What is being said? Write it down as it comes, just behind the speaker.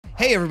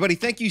Hey everybody,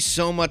 thank you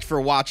so much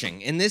for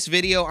watching. In this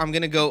video, I'm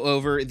gonna go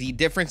over the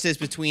differences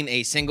between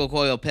a single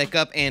coil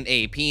pickup and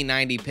a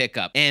P90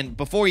 pickup. And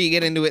before you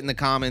get into it in the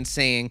comments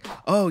saying,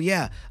 oh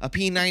yeah, a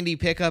P90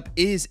 pickup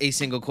is a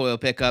single coil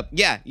pickup.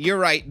 Yeah, you're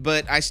right,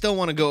 but I still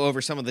wanna go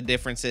over some of the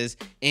differences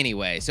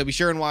anyway. So be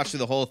sure and watch through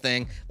the whole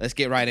thing. Let's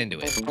get right into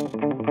it.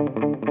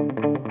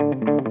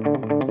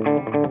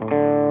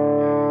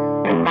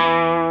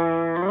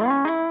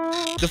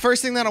 The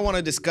first thing that I want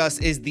to discuss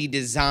is the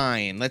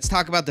design. Let's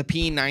talk about the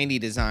P90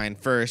 design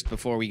first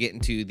before we get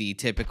into the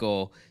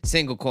typical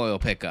single coil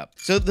pickup.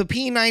 So the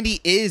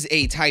P90 is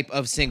a type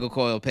of single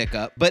coil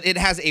pickup, but it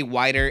has a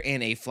wider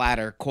and a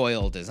flatter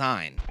coil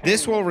design.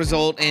 This will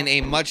result in a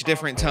much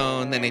different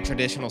tone than a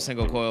traditional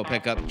single coil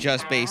pickup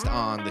just based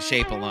on the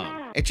shape alone.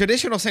 A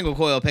traditional single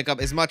coil pickup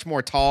is much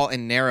more tall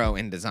and narrow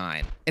in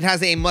design. It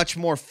has a much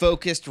more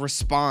focused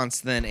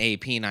response than a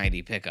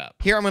P90 pickup.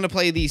 Here I'm going to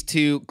play these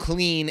two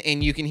clean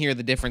and you can hear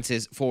the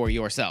differences for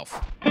yourself.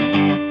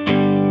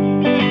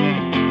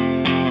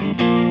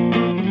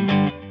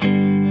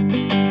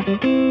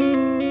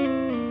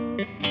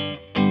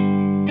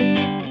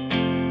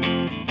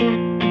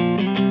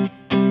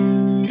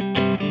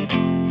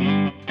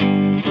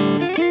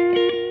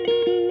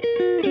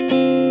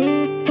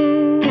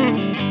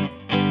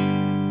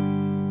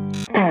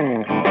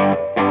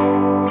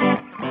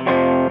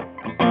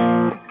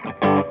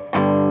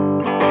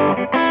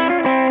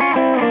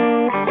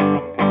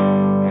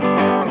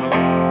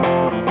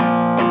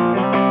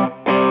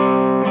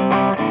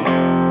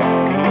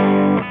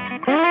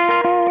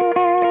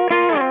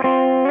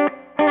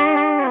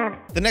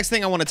 The next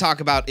thing I want to talk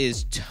about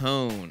is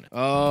tone.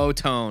 Oh,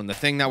 tone, the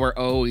thing that we're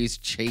always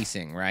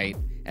chasing, right?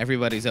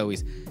 Everybody's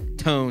always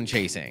tone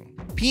chasing.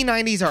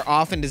 P90s are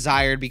often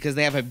desired because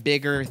they have a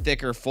bigger,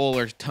 thicker,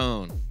 fuller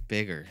tone.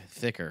 Bigger,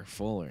 thicker,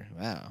 fuller.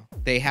 Wow.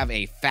 They have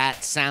a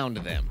fat sound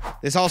to them.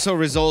 This also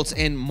results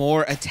in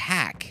more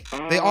attack.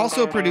 They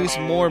also produce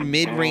more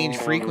mid-range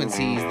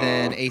frequencies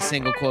than a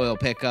single coil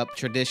pickup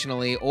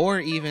traditionally, or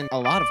even a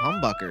lot of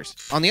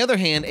humbuckers. On the other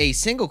hand, a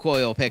single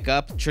coil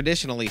pickup,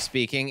 traditionally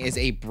speaking, is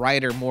a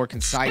brighter, more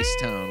concise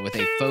tone with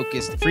a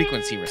focused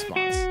frequency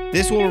response.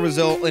 This will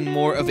result in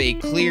more of a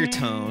clear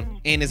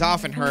tone and is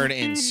often heard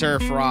in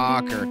surf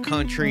rock or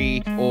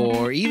country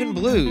or even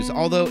blues,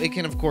 although it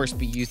can of course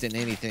be used in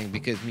anything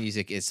because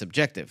music is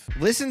subjective.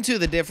 Listen to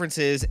the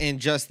differences in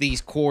just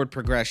these chord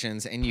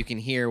progressions and you can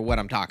hear what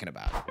I'm talking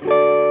about.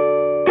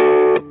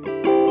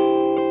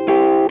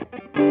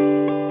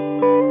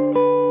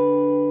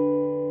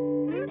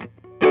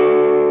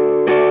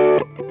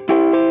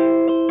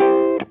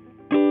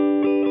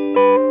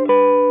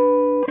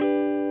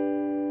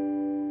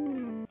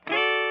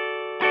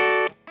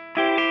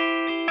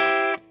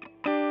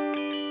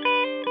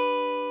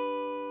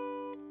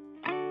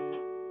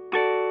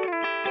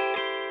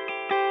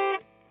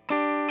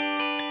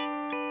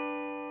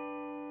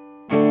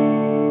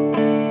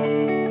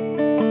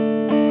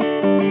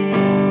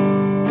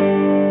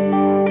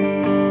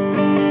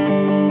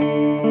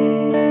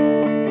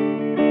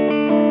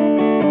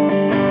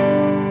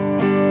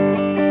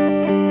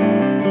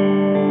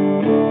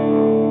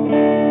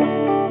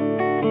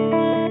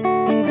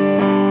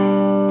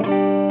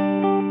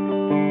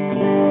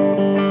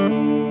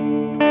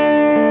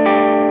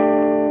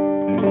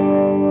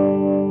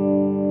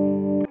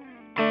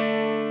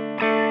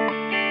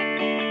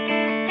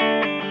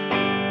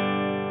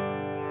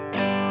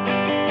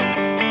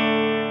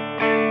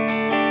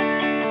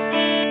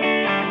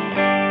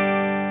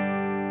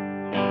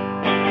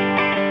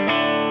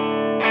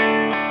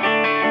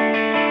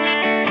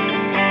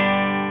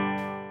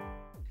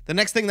 The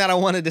next thing that I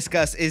want to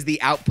discuss is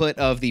the output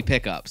of the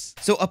pickups.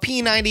 So a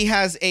P90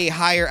 has a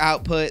higher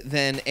output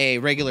than a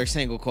regular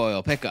single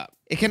coil pickup.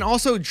 It can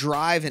also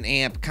drive an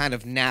amp kind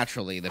of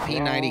naturally. The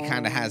P90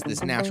 kind of has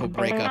this natural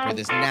breakup or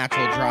this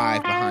natural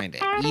drive behind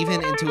it.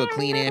 Even into a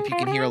clean amp, you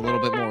can hear a little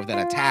bit more of that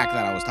attack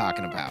that I was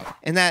talking about.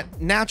 And that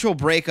natural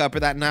breakup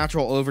or that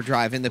natural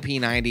overdrive in the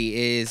P90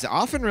 is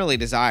often really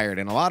desired,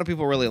 and a lot of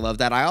people really love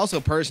that. I also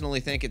personally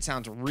think it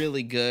sounds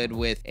really good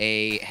with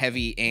a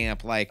heavy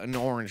amp like an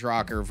Orange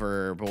Rocker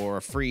Verb or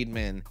a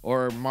Friedman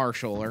or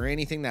Marshall or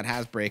anything that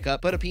has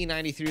breakup. Put a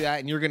P90 through that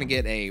and you're gonna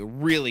get a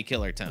really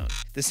killer tone.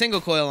 The single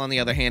coil, on the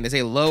other hand, is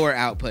a lower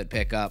output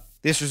pickup.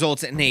 This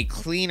results in a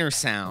cleaner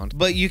sound,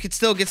 but you could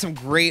still get some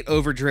great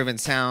overdriven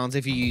sounds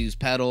if you use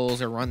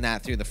pedals or run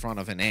that through the front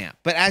of an amp.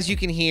 But as you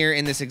can hear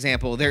in this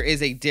example, there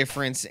is a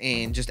difference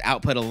in just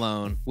output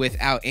alone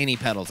without any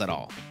pedals at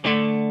all.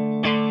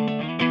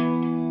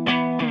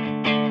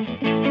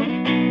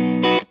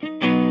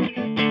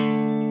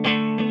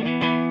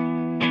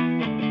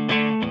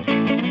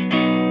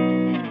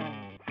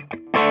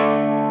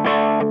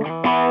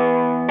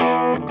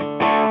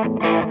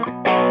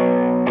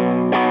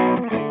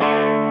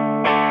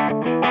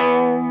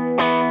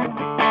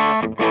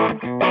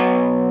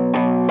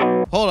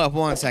 up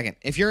 1 second.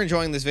 If you're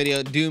enjoying this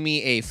video, do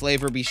me a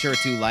favor, be sure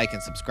to like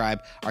and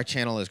subscribe. Our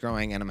channel is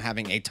growing and I'm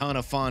having a ton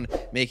of fun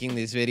making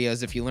these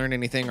videos. If you learned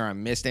anything or I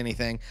missed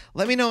anything,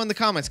 let me know in the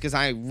comments because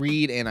I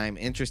read and I'm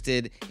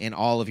interested in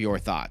all of your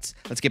thoughts.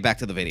 Let's get back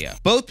to the video.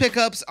 Both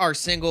pickups are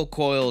single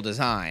coil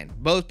design.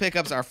 Both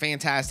pickups are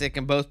fantastic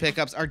and both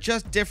pickups are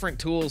just different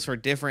tools for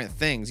different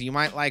things. You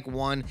might like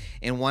one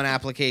in one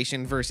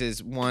application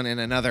versus one in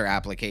another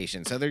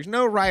application. So there's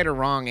no right or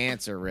wrong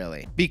answer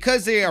really.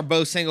 Because they are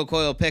both single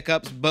coil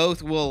pickups,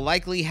 both will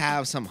likely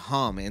have some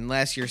hum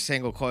unless your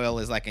single coil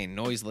is like a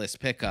noiseless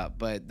pickup,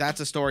 but that's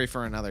a story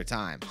for another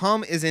time.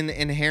 Hum is an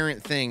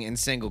inherent thing in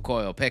single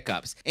coil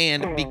pickups,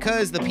 and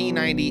because the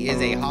P90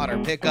 is a hotter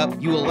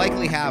pickup, you will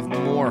likely have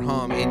more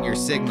hum in your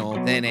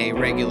signal than a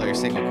regular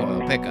single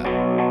coil pickup.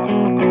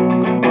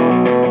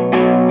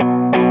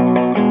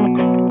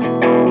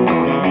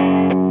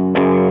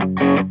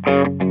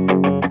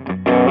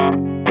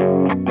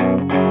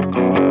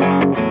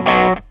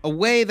 A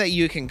way that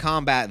you can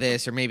combat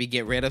this or maybe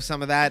get rid of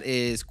some of that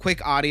is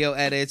quick audio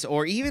edits,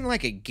 or even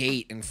like a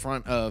gate in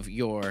front of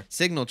your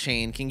signal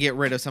chain can get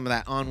rid of some of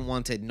that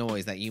unwanted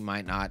noise that you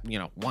might not,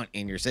 want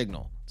in your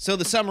signal. So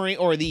the summary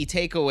or the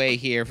takeaway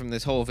here from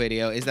this whole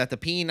video is that the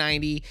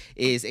P90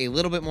 is a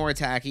little bit more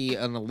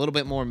attacky and a little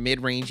bit more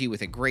mid-rangey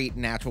with a great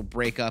natural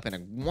breakup and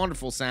a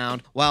wonderful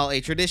sound, while a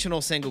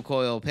traditional single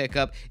coil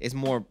pickup is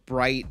more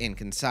bright and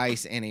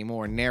concise and a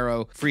more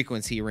narrow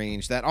frequency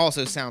range that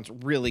also sounds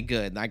really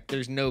good. Like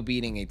there's no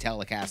beating a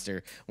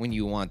Telecaster when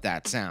you want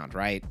that sound,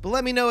 right? But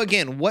let me know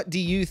again, what do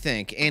you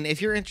think? And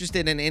if you're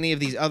interested in any of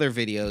these other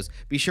videos,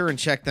 be sure and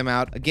check them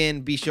out.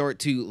 Again, be sure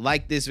to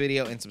like this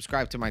video and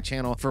subscribe to my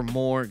channel for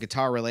more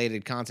guitar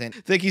related content.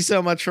 Thank you so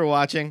much for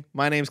watching.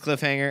 My name's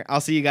Cliffhanger.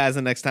 I'll see you guys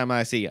the next time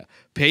I see you.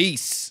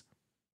 Peace.